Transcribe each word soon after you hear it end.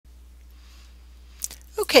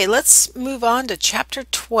Okay, let's move on to chapter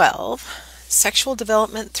 12, Sexual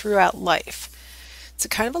Development Throughout Life. It's a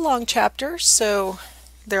kind of a long chapter, so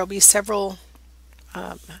there will be several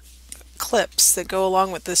clips that go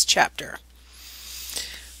along with this chapter.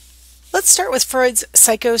 Let's start with Freud's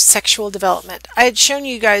psychosexual development. I had shown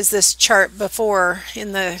you guys this chart before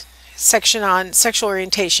in the section on sexual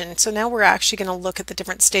orientation, so now we're actually going to look at the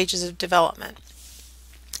different stages of development.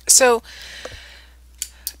 So,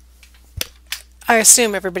 I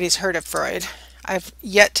assume everybody's heard of Freud. I've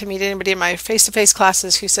yet to meet anybody in my face-to-face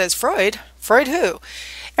classes who says, Freud? Freud who?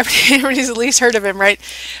 Everybody's at least heard of him, right?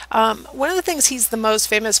 One of the things he's the most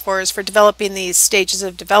famous for is for developing these stages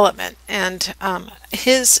of development. And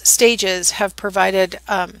his stages have provided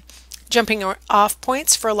jumping off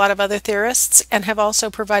points for a lot of other theorists and have also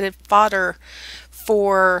provided fodder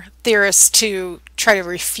for theorists to try to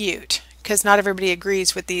refute, because not everybody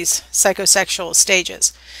agrees with these psychosexual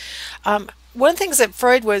stages. One of the things that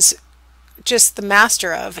Freud was just the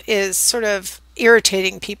master of is sort of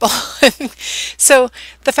irritating people. So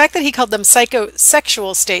the fact that he called them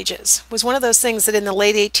psychosexual stages was one of those things that in the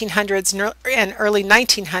late 1800s and early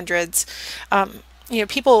 1900s,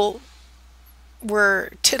 people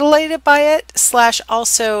were titillated by it, /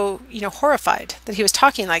 also, horrified that he was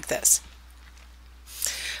talking like this.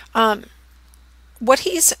 What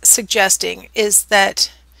he's suggesting is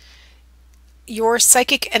that your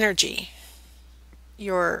psychic energy,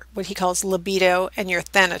 your what he calls libido, and your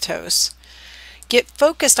thanatos get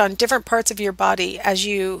focused on different parts of your body as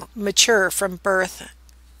you mature from birth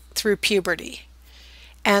through puberty,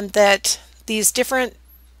 and that these different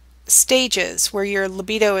stages where your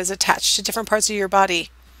libido is attached to different parts of your body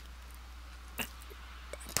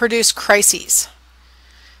produce crises,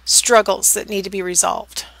 struggles that need to be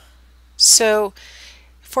resolved. So,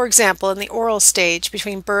 for example, in the oral stage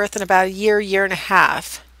between birth and about a year and a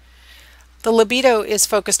half, the libido is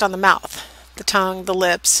focused on the mouth, the tongue, the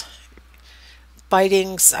lips,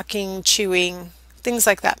 biting, sucking, chewing, things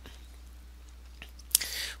like that.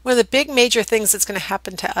 One of the big major things that's going to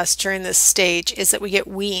happen to us during this stage is that we get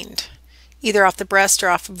weaned, either off the breast or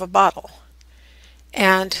off of a bottle.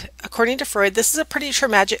 And according to Freud, this is a pretty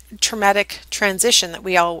traumatic transition that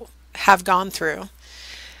we all have gone through,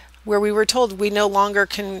 where we were told we no longer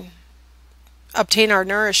can obtain our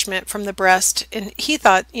nourishment from the breast. And he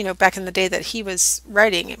thought, back in the day that he was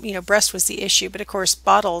writing, breast was the issue. But of course,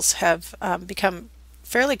 bottles have become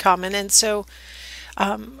fairly common. And so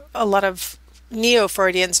a lot of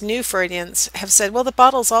neo-Freudians, new Freudians have said, well, the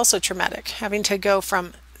bottle's also traumatic. Having to go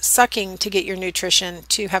from sucking to get your nutrition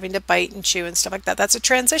to having to bite and chew and stuff like that. That's a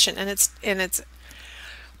transition, and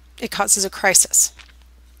it causes a crisis.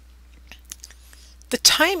 The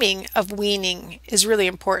timing of weaning is really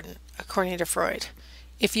important, according to Freud.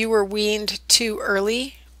 If you were weaned too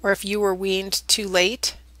early or if you were weaned too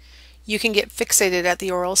late, you can get fixated at the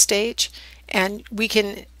oral stage, and we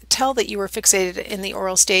can tell that you were fixated in the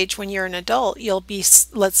oral stage when you're an adult. You'll be,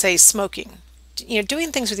 let's say, smoking,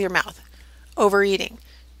 doing things with your mouth, overeating,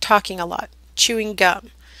 talking a lot, chewing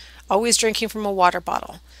gum, always drinking from a water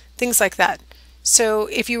bottle, things like that. So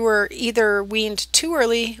if you were either weaned too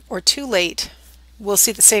early or too late, we'll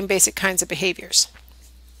see the same basic kinds of behaviors.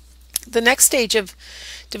 The next stage of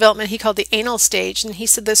development he called the anal stage, and he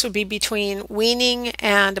said this would be between weaning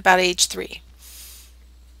and about age 3.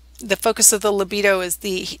 The focus of the libido is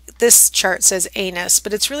this chart says anus,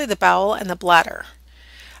 but it's really the bowel and the bladder.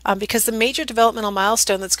 Because the major developmental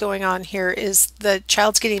milestone that's going on here is the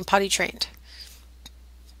child's getting potty trained.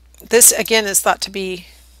 This again is thought to be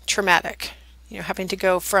traumatic, having to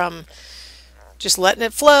go from just letting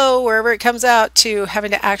it flow wherever it comes out to having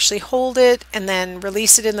to actually hold it and then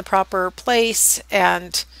release it in the proper place.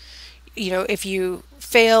 And if you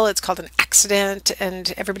fail, it's called an accident,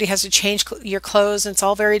 and everybody has to change your clothes, and it's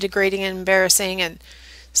all very degrading and embarrassing and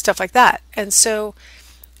stuff like that. And so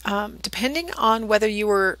depending on whether you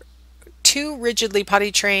were too rigidly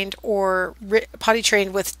potty trained or potty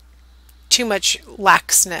trained with too much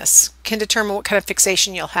laxness can determine what kind of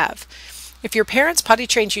fixation you'll have. If your parents potty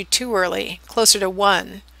trained you too early, closer to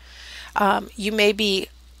 1, you may be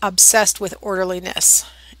obsessed with orderliness,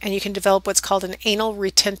 and you can develop what's called an anal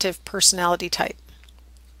retentive personality type.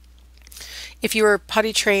 If you were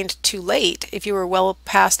potty trained too late, if you were well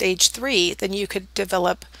past age 3, then you could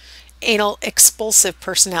develop anal expulsive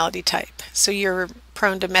personality type. So you're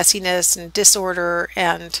prone to messiness and disorder,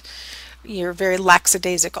 and you're very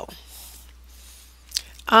lackadaisical.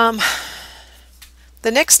 The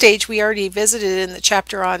next stage we already visited in the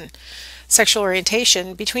chapter on sexual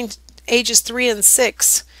orientation. Between ages 3 and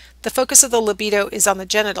 6, the focus of the libido is on the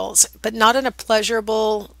genitals, but not in a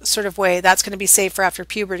pleasurable sort of way. That's going to be saved for after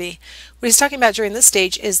puberty. What he's talking about during this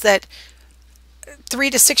stage is that 3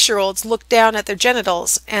 to 6-year-olds look down at their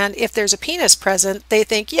genitals, and if there's a penis present, they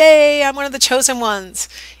think, yay, I'm one of the chosen ones.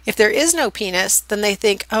 If there is no penis, then they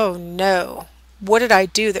think, oh no, what did I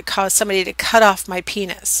do that caused somebody to cut off my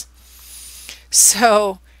penis?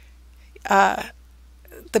 So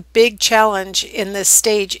the big challenge in this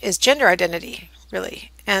stage is gender identity,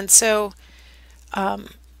 really. And so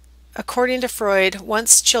according to Freud,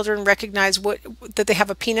 once children recognize that they have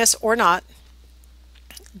a penis or not,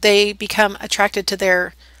 they become attracted to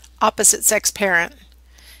their opposite sex parent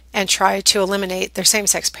and try to eliminate their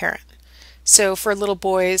same-sex parent. So for little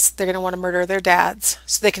boys, they're going to want to murder their dads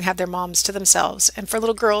so they can have their moms to themselves. And for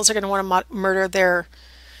little girls, they're going to want to murder their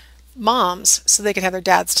moms so they can have their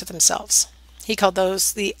dads to themselves. He called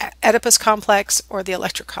those the Oedipus complex or the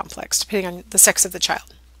Electra complex, depending on the sex of the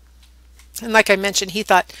child. And like I mentioned, he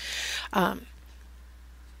thought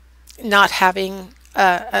not having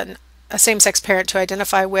a same-sex parent to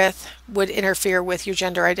identify with would interfere with your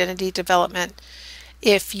gender identity development.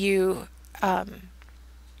 If you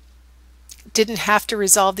didn't have to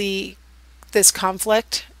resolve this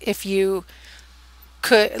conflict, if you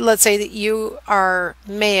could, let's say that you are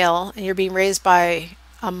male and you're being raised by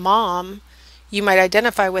a mom, you might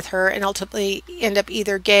identify with her and ultimately end up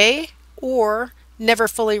either gay or never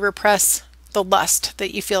fully repress the lust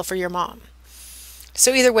that you feel for your mom.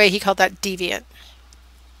 So either way, he called that deviant.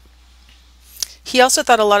 He also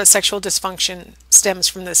thought a lot of sexual dysfunction stems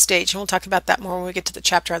from this stage, and we'll talk about that more when we get to the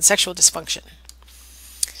chapter on sexual dysfunction.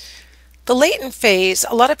 The latent phase,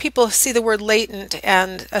 a lot of people see the word latent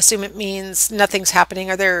and assume it means nothing's happening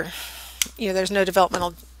or there's no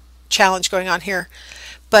developmental challenge going on here.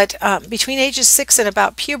 But between ages 6 and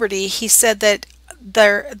about puberty, he said that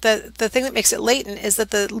the thing that makes it latent is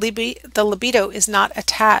that the libido is not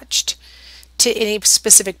attached to any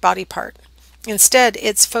specific body part. Instead,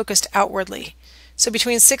 it's focused outwardly. So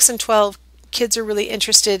between 6 and 12, kids are really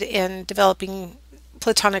interested in developing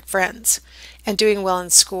platonic friends and doing well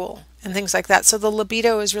in school and things like that. So the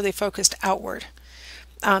libido is really focused outward.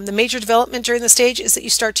 The major development during the stage is that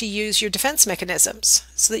you start to use your defense mechanisms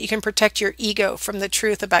so that you can protect your ego from the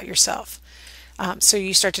truth about yourself. So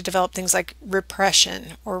you start to develop things like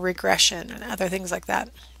repression or regression and other things like that.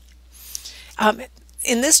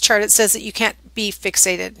 In this chart, it says that you can't be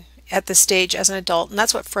fixated at this stage as an adult, and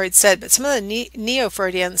that's what Freud said. But some of the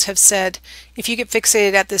neo-Freudians have said if you get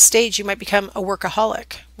fixated at this stage, you might become a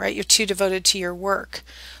workaholic, right? You're too devoted to your work.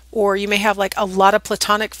 Or you may have like a lot of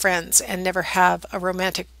platonic friends and never have a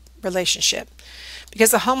romantic relationship.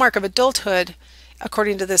 Because the hallmark of adulthood,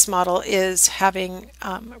 according to this model, is having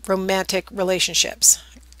romantic relationships.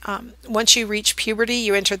 Once you reach puberty,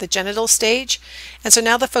 you enter the genital stage, and so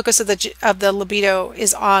now the focus of the libido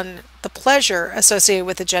is on the pleasure associated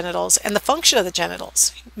with the genitals and the function of the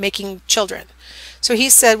genitals, making children. So he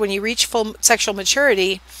said when you reach full sexual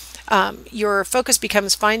maturity, your focus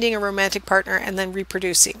becomes finding a romantic partner and then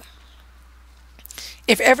reproducing.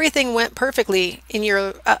 If everything went perfectly in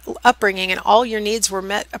your upbringing and all your needs were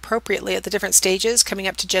met appropriately at the different stages coming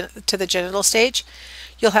up to the genital stage,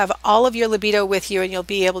 you'll have all of your libido with you and you'll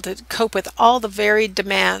be able to cope with all the varied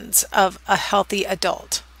demands of a healthy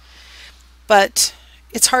adult. But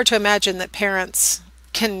it's hard to imagine that parents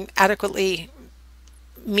can adequately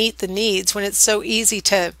meet the needs when it's so easy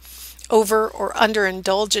to over or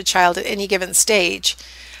underindulge a child at any given stage.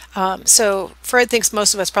 So Freud thinks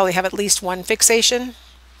most of us probably have at least one fixation,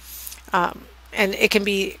 and it can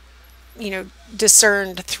be,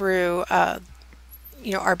 discerned through,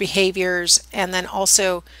 our behaviors, and then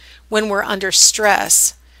also when we're under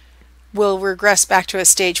stress, we'll regress back to a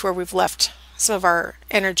stage where we've left some of our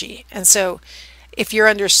energy. And so if you're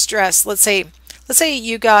under stress, let's say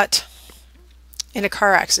you got in a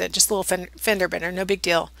car accident, just a little fender bender, no big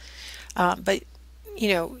deal. But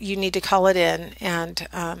you need to call it in and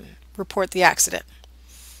report the accident.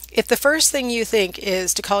 If the first thing you think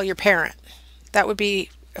is to call your parent,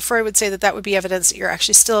 Freud would say that would be evidence that you're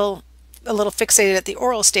actually still a little fixated at the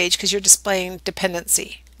oral stage because you're displaying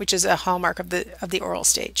dependency, which is a hallmark of the oral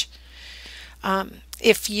stage.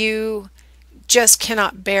 If you just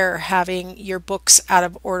cannot bear having your books out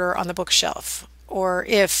of order on the bookshelf, or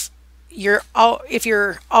if you're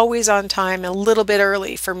always on time and a little bit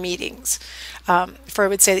early for meetings, Freud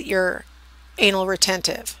would say that you're anal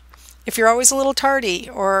retentive. If you're always a little tardy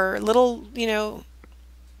or a little,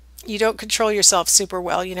 you don't control yourself super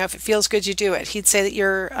well, if it feels good, you do it. He'd say that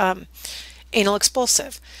you're anal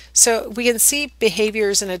expulsive. So we can see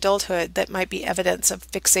behaviors in adulthood that might be evidence of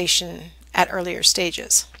fixation at earlier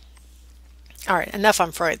stages. All right, enough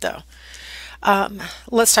on Freud though.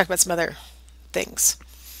 Let's talk about some other things.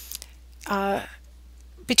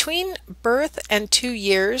 Between birth and 2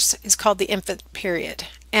 years is called the infant period.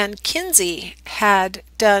 And Kinsey had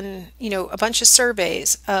done, a bunch of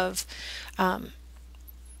surveys of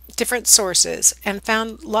different sources and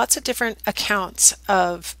found lots of different accounts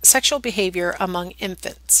of sexual behavior among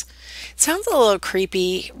infants. It sounds a little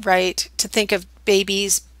creepy, right, to think of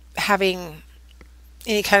babies having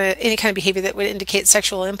any kind of behavior that would indicate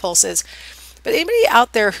sexual impulses. But anybody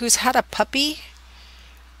out there who's had a puppy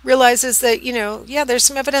realizes that, yeah, there's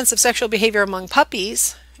some evidence of sexual behavior among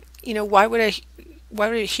puppies. Why would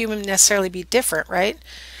a human necessarily be different, right?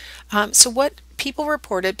 So what people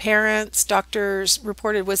reported, parents, doctors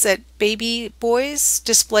reported, was that baby boys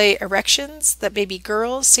display erections, that baby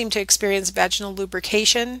girls seem to experience vaginal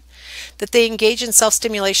lubrication, that they engage in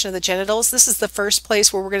self-stimulation of the genitals. This is the first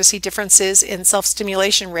place where we're going to see differences in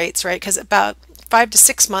self-stimulation rates, right? Because about 5 to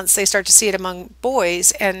 6 months they start to see it among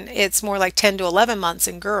boys, and it's more like 10 to 11 months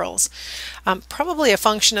in girls. Probably a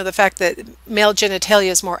function of the fact that male genitalia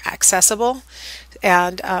is more accessible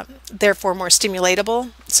and therefore more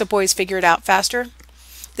stimulatable, so boys figure it out faster.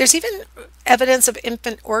 There's even evidence of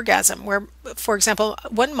infant orgasm where, for example,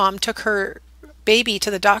 one mom took her baby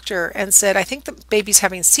to the doctor and said, I think the baby's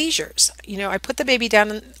having seizures. I put the baby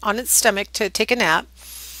down on its stomach to take a nap,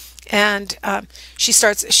 and she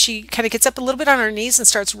kind of gets up a little bit on her knees and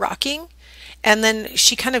starts rocking, and then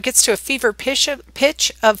she kind of gets to a fever pitch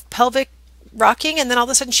of pelvic rocking, and then all of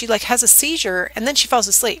a sudden she has a seizure, and then she falls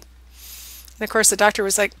asleep. And of course the doctor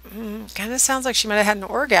was like, kind of sounds like she might have had an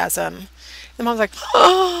orgasm. The mom's like,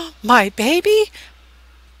 oh, my baby?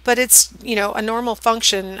 But it's, a normal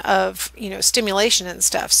function of, stimulation and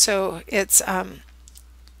stuff. So it's, probably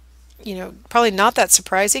not that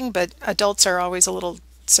surprising, but adults are always a little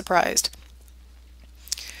surprised.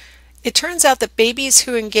 It turns out that babies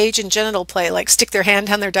who engage in genital play, like stick their hand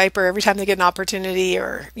down their diaper every time they get an opportunity,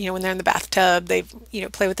 or when they're in the bathtub, they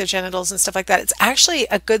play with their genitals and stuff like that. It's actually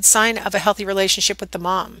a good sign of a healthy relationship with the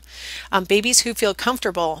mom. Babies who feel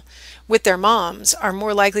comfortable with their moms are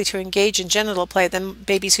more likely to engage in genital play than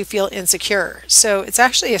babies who feel insecure. So it's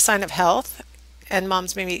actually a sign of health, and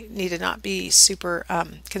moms maybe need to not be super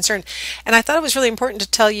concerned. And I thought it was really important to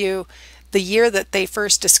tell you the year that they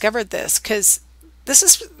first discovered this, because this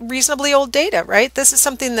is reasonably old data, right? This is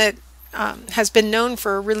something that has been known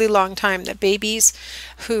for a really long time, that babies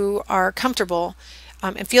who are comfortable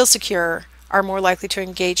and feel secure are more likely to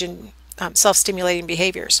engage in self-stimulating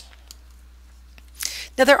behaviors.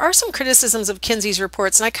 Now, there are some criticisms of Kinsey's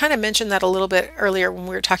reports, and I kind of mentioned that a little bit earlier when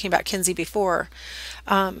we were talking about Kinsey before.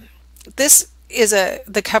 This is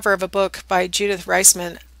the cover of a book by Judith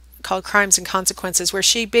Reisman called Crimes and Consequences, where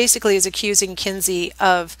she basically is accusing Kinsey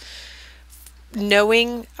of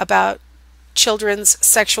knowing about children's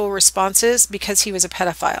sexual responses because he was a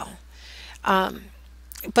pedophile.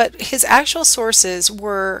 But his actual sources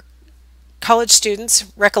were college students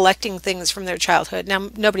recollecting things from their childhood. Now,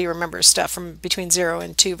 nobody remembers stuff from between 0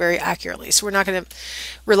 and 2 very accurately, so we're not going to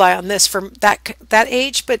rely on this from that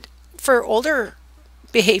age. But for older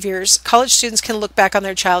behaviors, college students can look back on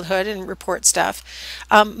their childhood and report stuff.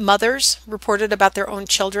 Mothers reported about their own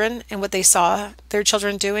children and what they saw their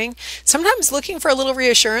children doing, sometimes looking for a little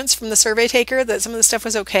reassurance from the survey taker that some of the stuff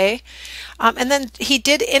was okay. And then he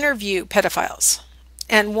did interview pedophiles,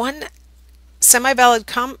 and one semi-valid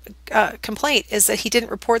complaint is that he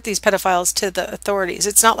didn't report these pedophiles to the authorities.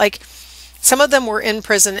 It's not like some of them were in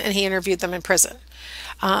prison and he interviewed them in prison.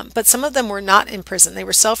 But some of them were not in prison. They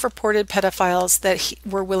were self-reported pedophiles that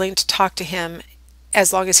were willing to talk to him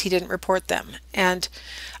as long as he didn't report them. And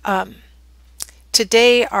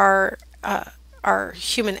today our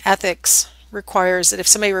human ethics requires that if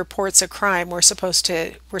somebody reports a crime, we're supposed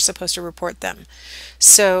to report them.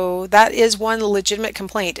 So that is one legitimate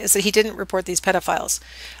complaint, is that he didn't report these pedophiles.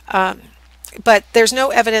 But there's no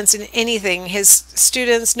evidence in anything. His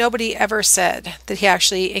students, nobody ever said that he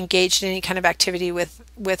actually engaged in any kind of activity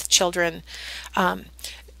with children.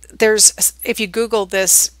 If you Google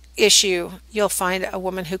this issue, you'll find a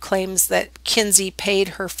woman who claims that Kinsey paid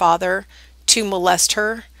her father to molest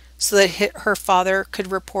her so that her father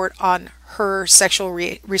could report on her sexual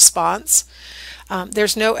response.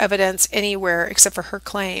 There's no evidence anywhere except for her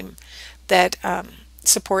claim that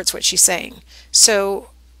supports what she's saying. So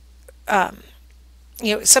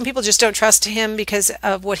some people just don't trust him because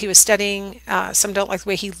of what he was studying. Some don't like the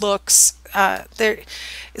way he looks.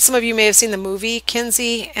 Some of you may have seen the movie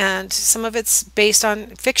Kinsey, and some of it's based on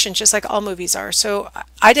fiction, just like all movies are. So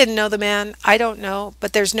I didn't know the man. I don't know,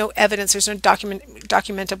 but there's no evidence. There's no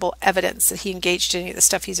documentable evidence that he engaged in any of the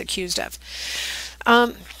stuff he's accused of.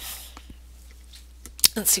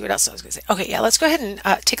 Let's see what else I was going to say. Okay, yeah, let's go ahead and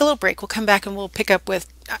take a little break. We'll come back and we'll pick up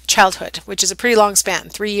with childhood, which is a pretty long span,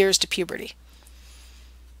 3 years to puberty.